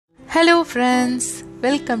Hello friends,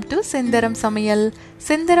 welcome to செந்தரம் சமையல்.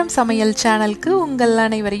 செந்தரம் சமையல் சேனலுக்கு உங்கள்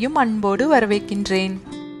அனைவரையும் அன்போடு வரவேற்கின்றேன்.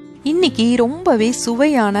 இன்னைக்கு ரொம்பவே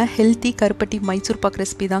சுவையான ஹெல்தி கருப்பட்டி மைசூர் பாக்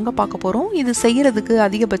ரெசிபி தாங்க பார்க்க போறோம். இது செய்யறதுக்கு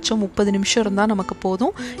அதிகபட்சம் 30 நிமிஷம் இருந்தா நமக்கு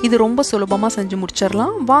போதும். இது ரொம்ப சுலபமா செஞ்சு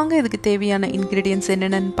முடிச்சிடலாம். வாங்க இதுக்கு தேவையான இன்கிரிடியன்ட்ஸ்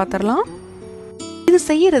என்னென்னு பார்த்தறலாம். இது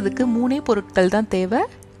செய்யறதுக்கு 3 பொருட்கள் தான் தேவை.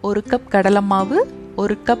 1 கப் கடலை மாவு,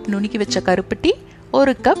 1 கப் நுணுக்கி வச்ச கருப்பட்டி,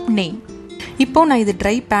 1 கப் நெய். இப்போ நான் இது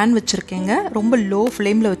ட்ரை பேன் வச்சுருக்கேங்க. ரொம்ப லோ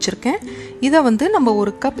ஃப்ளேமில் வச்சுருக்கேன். இதை நம்ம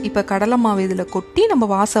 1 கப் இப்போ கடலை மாவு இதில் கொட்டி நம்ம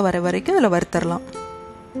வாசம் வர வரைக்கும் இதில் வறுத்தரலாம்.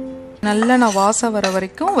 நல்லா நான் வாசம் வர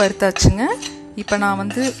வரைக்கும் வறுத்தாச்சுங்க. இப்போ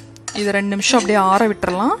நான் இதை 2 நிமிஷம் அப்படியே ஆற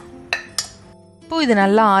விட்டுறலாம். இப்போது இது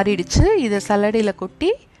நல்லா ஆறிடுச்சு. இதை சல்லடையில்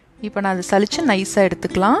கொட்டி இப்போ நான் அதை சலித்து நைஸாக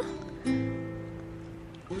எடுத்துக்கலாம்.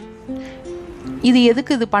 இது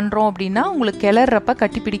எதுக்கு இது பண்ணுறோம் அப்படின்னா, உங்களுக்கு கிளறப்ப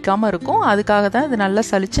கட்டி பிடிக்காமல் இருக்கும். அதுக்காக தான் இது நல்லா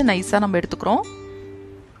சலித்து நைஸாக நம்ம எடுத்துக்கிறோம்.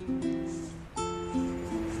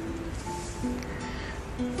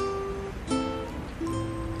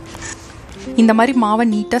 இந்த மாதிரி மாவை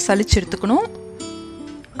நீட்டாக சலிச்சு எடுத்துக்கணும்.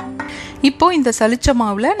 இப்போது இந்த சலிச்ச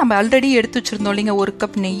மாவில் நம்ம ஆல்ரெடி எடுத்து வச்சுருந்தோம் இல்லைங்க 1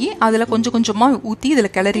 கப் நெய், அதில் கொஞ்சம் கொஞ்சமாக ஊற்றி இதில்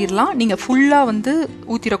கிளறிடலாம். நீங்கள் ஃபுல்லாக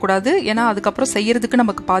ஊற்றிடக்கூடாது, ஏன்னா அதுக்கப்புறம் செய்யறதுக்கு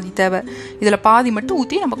நமக்கு பாதி தேவை. இதில் பாதி மட்டும்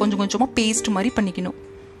ஊற்றி நம்ம கொஞ்சம் கொஞ்சமாக பேஸ்ட் மாதிரி பண்ணிக்கணும்.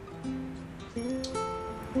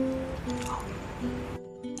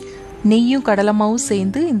 நெய்யும் கடலை மாவும்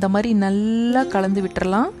சேர்ந்து இந்த மாதிரி நல்லா கலந்து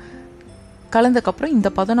விட்டுறலாம். கலந்ததுக்கப்புறம்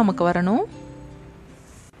இந்த பதம் நமக்கு வரணும்.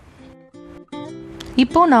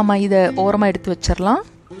 இப்போ நாம் இதை ஓரமாக எடுத்து வச்சிடலாம்.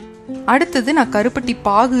 அடுத்தது நான் கருப்பட்டி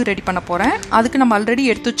பாகு ரெடி பண்ண போகிறேன். அதுக்கு நம்ம ஆல்ரெடி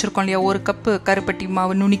எடுத்து வச்சுருக்கோம் இல்லையா 1 கப்பு கருப்பட்டி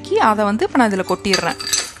மாவு நுணுக்கி, அதை இப்போ நான் இதில் கொட்டிடுறேன்.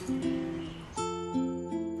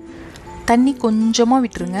 தண்ணி கொஞ்சமாக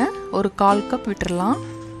விட்டுருங்க. ஒரு 1/4 கப் விட்டுறலாம்.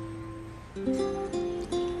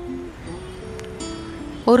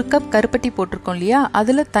 1 கப் கருப்பட்டி போட்டிருக்கோம் இல்லையா,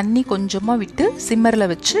 அதில் தண்ணி கொஞ்சமாக விட்டு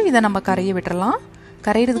சிம்மரில் வச்சு இதை நம்ம கரைய விட்டுறலாம்.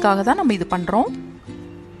 கரையிறதுக்காக தான் நம்ம இது பண்ணுறோம்.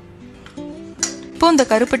 இப்போ இந்த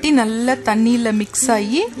கருப்பட்டி நல்லா தண்ணியில் மிக்ஸ்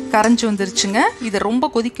ஆகி கரைஞ்சி வந்துருச்சுங்க. இதை ரொம்ப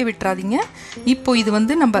கொதிக்க விட்டுறாதீங்க. இப்போ இது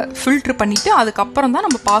நம்ம ஃபில்ட்ரு பண்ணிவிட்டு அதுக்கப்புறம் தான்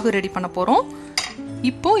நம்ம பாகு ரெடி பண்ண போகிறோம்.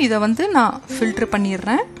 இப்போது இதை நான் ஃபில்ட்ரு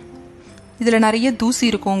பண்ணிடுறேன். இதில் நிறைய தூசி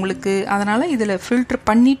இருக்கும் உங்களுக்கு, அதனால் இதில் ஃபில்ட்ரு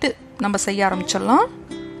பண்ணிவிட்டு நம்ம செய்ய ஆரம்பிச்சிடலாம்.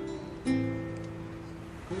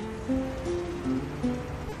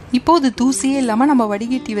 இப்போது தூசியே இல்லாமல் நம்ம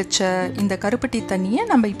வடிகட்டி வச்ச இந்த கருப்பட்டி தண்ணியை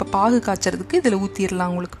நம்ம இப்போ பாகு காய்ச்சறதுக்கு இதில்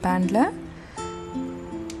ஊற்றிடலாம். உங்களுக்கு பேனில்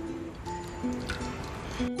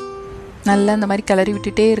நல்லா இந்த மாதிரி கிளறி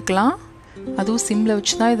விட்டுட்டே இருக்கலாம். அதுவும் சிம்மில்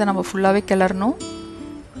வச்சு தான் இதை நம்ம ஃபுல்லாகவே கிளறணும்.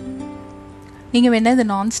 நீங்கள் வேணால் இது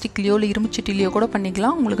நான்ஸ்டிக்லேயோ இல்லை இரும்பு சட்டிலையோ கூட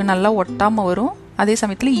பண்ணிக்கலாம். உங்களுக்கு நல்லா ஒட்டாமல் வரும். அதே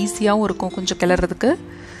சமயத்தில் ஈஸியாகவும் இருக்கும் கொஞ்சம் கிளறதுக்கு.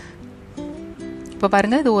 இப்போ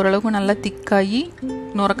பாருங்கள், இது ஓரளவுக்கு நல்லா திக்காகி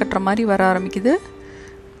நுரக்கட்டுற மாதிரி வர ஆரம்பிக்குது.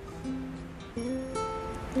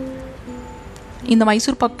 இந்த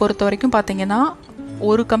மைசூர் பாக் பொறுத்த வரைக்கும் பார்த்தீங்கன்னா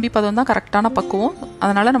 1 கம்பி பதம் தான் கரெக்டான பக்குவம்.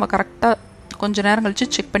 அதனால் நம்ம கரெக்டாக கொஞ்சம் நேரம் கழித்து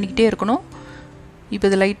செக் பண்ணிக்கிட்டே இருக்கணும். இப்போ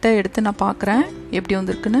இது லைட்டாக எடுத்து நான் பார்க்குறேன் எப்படி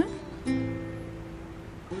வந்திருக்குன்னு.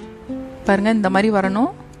 பாருங்கள், இந்த மாதிரி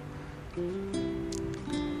வரணும்.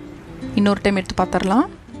 இன்னொரு டைம் எடுத்து பார்த்துடலாம்.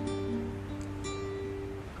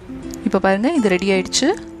 இப்போ பாருங்கள், இது ரெடி ஆயிடுச்சு.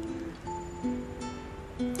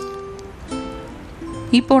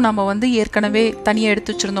 இப்போ நம்ம ஏற்கனவே தனியாக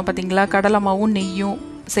எடுத்து வச்சுருந்தோம் பார்த்தீங்களா, கடலை மாவும் நெய்யும்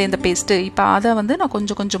சேர்ந்த பேஸ்ட்டு. இப்போ அதை நான்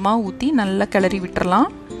கொஞ்சம் கொஞ்சமாக ஊற்றி நல்லா கிளறி விட்டுறலாம்.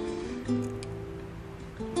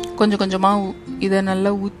 கொஞ்சம் கொஞ்சமாக இதை நல்லா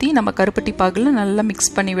ஊற்றி நம்ம கருப்பட்டி பாகில் நல்லா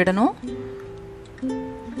மிக்ஸ் பண்ணி விடணும்.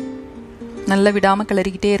 நல்லா விடாமல்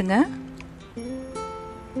கிளறிக்கிட்டே இருங்க.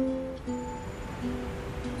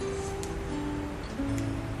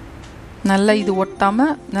 நல்லா இது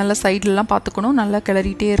ஒட்டாமல் நல்லா சைட்லலாம் பார்த்துக்கணும். நல்லா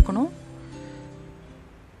கிளறிக்கிட்டே இருக்கணும்.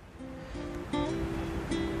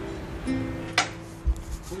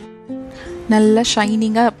 நல்லா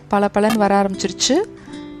ஷைனிங்காக பளபளன்னு வர ஆரம்பிச்சிருச்சு.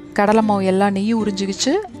 கடலை மாவு எல்லா நெய்யும்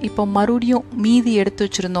உறிஞ்சிக்கிச்சு. இப்போ மறுபடியும் மீதி எடுத்து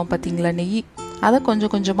வச்சுருந்தோம் பார்த்தீங்களா நெய், அதை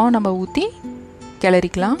கொஞ்சம் கொஞ்சமாக நம்ம ஊற்றி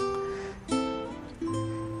கிளறிக்கலாம்.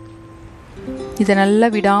 இதை நல்லா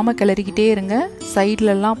விடாமல் கிளறிக்கிட்டே இருங்க.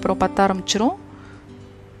 சைட்லலாம் அப்புறம் பற்ற ஆரம்பிச்சிரும்.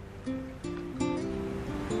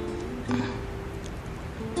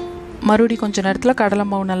 மறுபடியும் கொஞ்சம் நேரத்தில் கடலை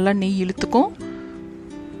மாவு நல்லா நெய் இழுத்துக்கும்.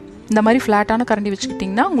 இந்த மாதிரி ஃப்ளாட்டான கரண்டி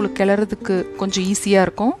வச்சுக்கிட்டிங்கன்னா உங்களுக்கு கிளறதுக்கு கொஞ்சம் ஈஸியாக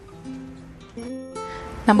இருக்கும்.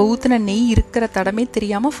 நம்ம ஊற்றின நெய் இருக்கிற தடமே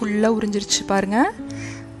தெரியாமல் ஃபுல்லாக உறிஞ்சிருச்சு பாருங்கள்.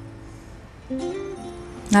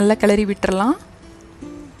 நல்லா கிளறி விட்டுறலாம்.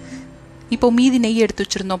 இப்போ மீதி நெய் எடுத்து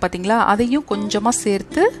வச்சுருந்தோம் பார்த்தீங்களா, அதையும் கொஞ்சமாக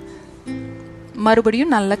சேர்த்து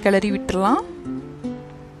மறுபடியும் நல்லா கிளறி விட்டுறலாம்.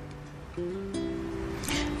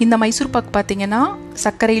 இந்த மைசூர் பாக் பார்த்தீங்கன்னா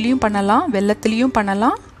சர்க்கரையிலையும் பண்ணலாம், வெல்லத்திலையும்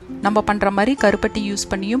பண்ணலாம், நம்ம பண்ணுற மாதிரி கருப்பட்டி யூஸ்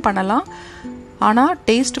பண்ணியும் பண்ணலாம். ஆனால்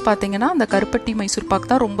டேஸ்ட் பார்த்தீங்கன்னா அந்த கருப்பட்டி மைசூர்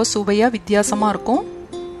பாக் தான் ரொம்ப சுவையாக வித்தியாசமாக இருக்கும்.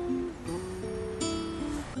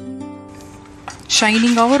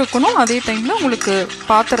 ஷைனிங்காகவும் இருக்கணும், அதே டைமில் உங்களுக்கு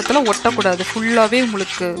பாத்திரத்தில் ஒட்டக்கூடாது, ஃபுல்லாகவே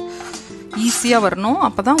உங்களுக்கு ஈஸியாக வரணும்.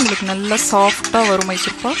 அப்போ தான் உங்களுக்கு நல்லா சாஃப்டாக வரும்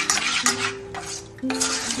மைசூர் பாக்.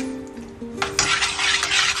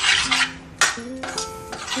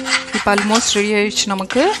 இப்போ ஆல்மோஸ்ட் ரெடி ஆயிடுச்சு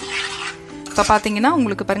நமக்கு. இப்போ பார்த்தீங்கன்னா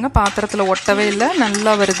உங்களுக்கு பாருங்கள் பாத்திரத்தில் ஒட்டவே இல்லை,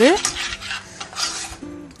 நல்லா வருது.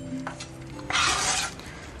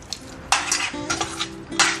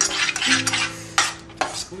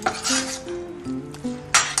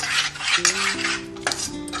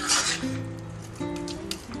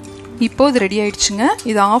 இப்போ இது ரெடி ஆயிடுச்சுங்க.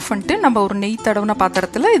 இது ஆஃப் பண்ணிட்டு நம்ம ஒரு நெய் தடவின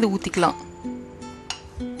பாத்திரத்தில் இது ஊற்றிக்கலாம்.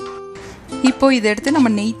 இப்போ இதை எடுத்து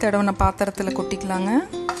நம்ம நெய் தடவின பாத்திரத்தில் கொட்டிக்கலாங்க.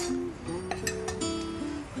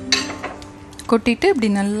 கொட்டிட்டு இப்படி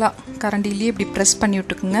நல்லா கரண்டிலேயே இப்படி ப்ரெஸ் பண்ணி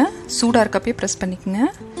விட்டுக்குங்க. சூடாக இருக்கப்பே ப்ரெஸ் பண்ணிக்கோங்க,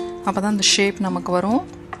 அப்போ தான் அந்த ஷேப் நமக்கு வரும்.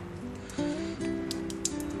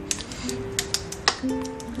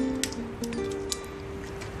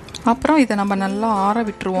 அப்புறம் இதை நம்ம நல்லா ஆற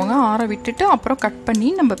விட்டுருவோங்க. ஆற விட்டுட்டு அப்புறம் கட் பண்ணி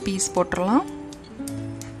நம்ம பீஸ் போட்டுடலாம்.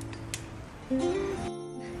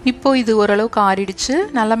 இப்போ இது ஓரளவுக்கு ஆறிடுச்சு.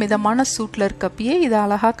 நல்ல மிதமான சூட்டில் இருக்கப்பயே இதை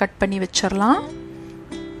அழகாக கட் பண்ணி வச்சிடலாம்.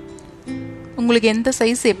 உங்களுக்கு எந்த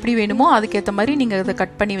சைஸ் எப்படி வேணுமோ அதுக்கேற்ற மாதிரி நீங்கள் இதை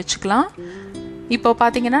கட் பண்ணி வச்சுக்கலாம். இப்போ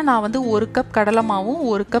பார்த்தீங்கன்னா நான் வந்து 1 கப் கடலை மாவும்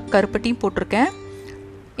 1 கப் கருப்பட்டியும் போட்டிருக்கேன்.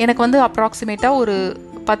 எனக்கு வந்து அப்ராக்சிமேட்டாக ஒரு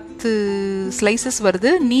 10 ஸ்லைசஸ் வருது.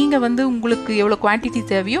 நீங்கள் வந்து உங்களுக்கு எவ்வளோ குவான்டிட்டி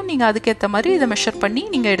தேவையோ நீங்கள் அதுக்கேற்ற மாதிரி இதை மெஷர் பண்ணி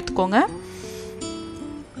நீங்கள் எடுத்துக்கோங்க.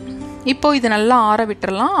 இப்போ இதை நல்லா ஆற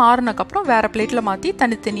விட்டுறலாம். ஆறுனக்கப்புறம் வேறு பிளேட்டில் மாற்றி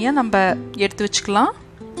தனித்தனியாக நம்ம எடுத்து வச்சுக்கலாம்.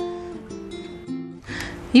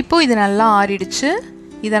 இப்போ இது நல்லா ஆறிடுச்சு.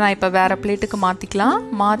 இதை நான் இப்போ வேறு பிளேட்டுக்கு மாற்றிக்கலாம்.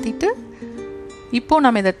 மாற்றிட்டு இப்போது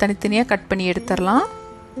நம்ம இதை தனித்தனியாக கட் பண்ணி எடுத்துடலாம்.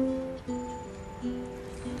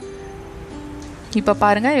 இப்போ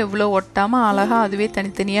பாருங்கள் எவ்வளோ ஒட்டாமல் அழகாக அதுவே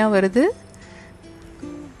தனித்தனியாக வருது.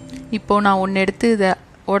 இப்போது நான் ஒன்று எடுத்து இதை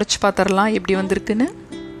உடச்சி பார்த்துடலாம் எப்படி வந்திருக்குன்னு.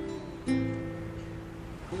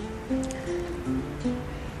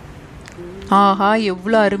 ஆஹா,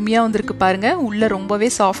 எவ்வளோ அருமையாக வந்திருக்கு பாருங்கள். உள்ளே ரொம்பவே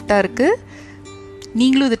சாஃப்டாக இருக்குது.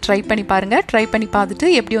 நீங்களும் இதை ட்ரை பண்ணி பாருங்கள். ட்ரை பண்ணி பார்த்துட்டு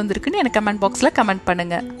எப்படி வந்திருக்குன்னு எனக்கு கமெண்ட் பாக்ஸில் கமெண்ட்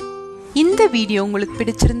பண்ணுங்கள். இந்த வீடியோ உங்களுக்கு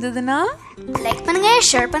பிடிச்சிருந்ததுன்னா லைக் பண்ணுங்க,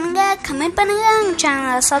 ஷேர் பண்ணுங்க, கமெண்ட் பண்ணுங்க,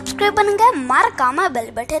 சேனலை சப்ஸ்கிரைப் பண்ணுங்க, மறக்காம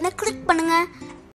பெல் பட்டனை கிளிக் பண்ணுங்க.